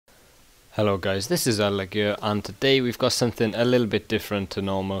Hello guys, this is Alec here, and today we've got something a little bit different to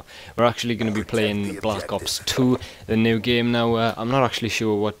normal. We're actually going to be playing Black Ops 2, the new game. Now, I'm not actually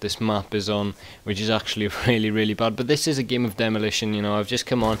sure what this map is on, which is actually really bad, but this is a game of Demolition. You know, I've just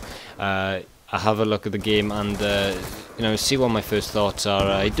come on, I have a look at the game and you know, see what my first thoughts are.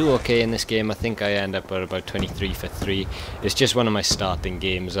 I do okay in this game. I think I end up at about 23 for 3. It's just one of my starting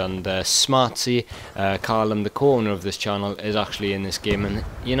games, and Smartsy, Carlum, the co-owner of this channel, is actually in this game. And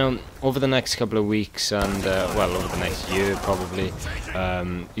you know, over the next couple of weeks and well, over the next year probably,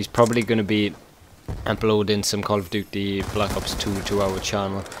 he's probably going to be uploading some Call of Duty Black Ops 2 to our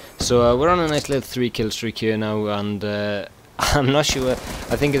channel. So we're on a nice little 3 kill streak here now, and I'm not sure.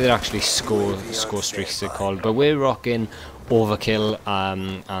 I think they're actually score streaks they're called, but we're rocking Overkill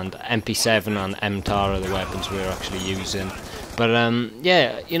and MP7 and MTAR are the weapons we're actually using. But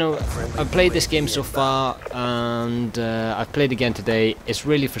yeah, you know, I've played this game so far, and I've played again today. It's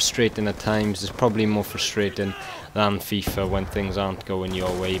really frustrating at times. It's probably more frustrating than FIFA when things aren't going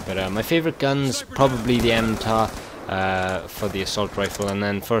your way. But my favourite gun's probably the MTAR for the assault rifle, and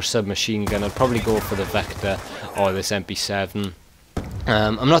then for a submachine gun I'll probably go for the Vector or this MP7.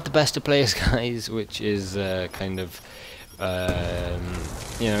 I'm not the best at players, guys, which is kind of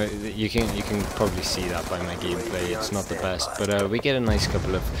you know, you can probably see that by my gameplay. It's not the best, but we get a nice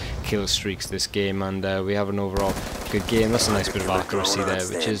couple of kill streaks this game, and we have an overall good game. That's a nice bit of accuracy there,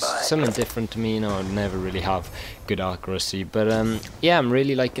 which is something different to me. You know, I never really have good accuracy, but yeah, I'm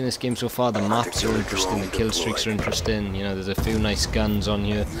really liking this game so far. The maps are interesting, the kill streaks are interesting. You know, there's a few nice guns on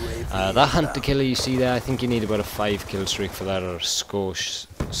here. That hunter killer you see there, I think you need about a 5 kill streak for that, or a score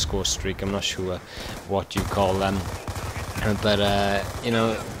streak. I'm not sure what you call them. But you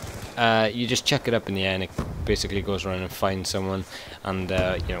know, you just chuck it up in the air and it basically goes around and finds someone, and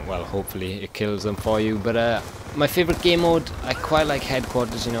you know, well, hopefully it kills them for you. But my favourite game mode, I quite like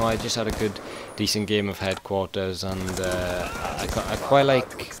Headquarters. You know, I just had a good decent game of Headquarters, and I quite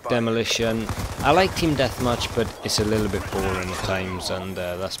like Demolition. I like Team Deathmatch, but it's a little bit boring at times, and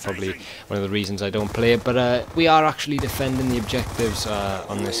that's probably one of the reasons I don't play it. But we are actually defending the objectives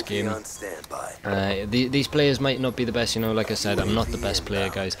on this game. These players might not be the best, you know, like I said, I'm not the best player,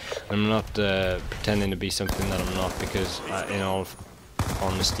 guys. I'm not pretending to be something that I'm not, because in all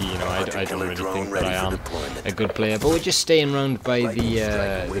honesty, you know, I don't really think that I am a good player. But we're just staying around by the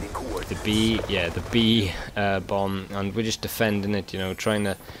B bomb, and we're just defending it, you know, trying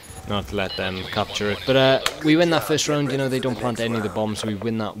to not let them capture it. But we win that first round. You know, they don't plant any of the bombs, so we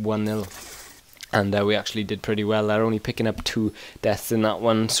win that 1-0. And we actually did pretty well. They're only picking up 2 deaths in that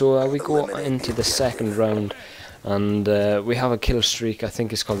one. So we go into the second round, and we have a kill streak. I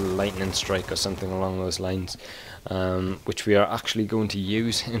think it's called a lightning strike or something along those lines, which we are actually going to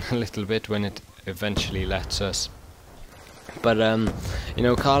use in a little bit when it eventually lets us. But you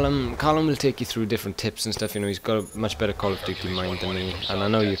know, Carlum will take you through different tips and stuff. You know, he's got a much better Call of Duty mind than me, and I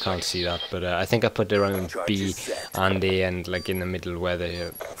know you can't see that, but I think I put it around B and A, and like in the middle where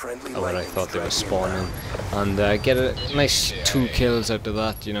where I thought they were spawning, and get a nice 2 kills out of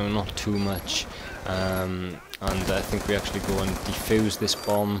that. You know, not too much. And I think we actually go and defuse this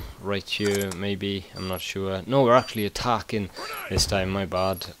bomb right here, maybe, I'm not sure. No, we're actually attacking this time, my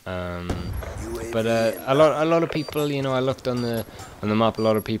bad. But a lot of people, you know, I looked on the map, a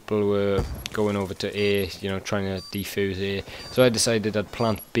lot of people were going over to A, you know, trying to defuse A. So I decided I'd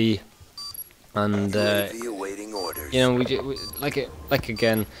plant B, and you know, we like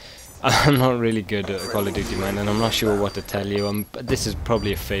again, I'm not really good at Call of Duty, man, and I'm not sure what to tell you. This is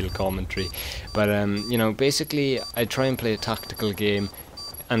probably a failed commentary, but you know, basically I try and play a tactical game,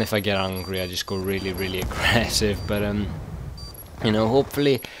 and if I get angry I just go really aggressive. But you know,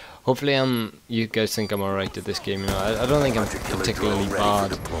 hopefully you guys think I'm alright at this game. You know, I don't think I'm particularly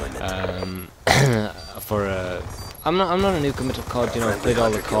bad for I'm not a newcomer to COD. You know, I've played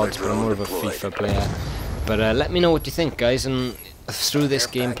all the CODs, but I'm more of a FIFA player. But let me know what you think, guys, and through this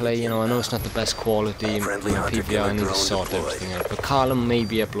gameplay, you know, I know it's not the best quality, you know, PVR, I need to sort everything out, but Carlum may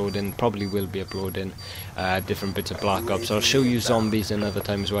be uploading, probably will be uploading different bits of Black Ops. I'll show you zombies another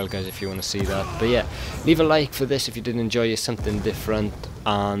time as well, guys, if you want to see that. But yeah, leave a like for this if you did enjoy it, something different,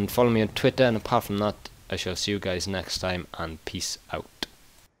 and follow me on Twitter, and apart from that, I shall see you guys next time, and peace out.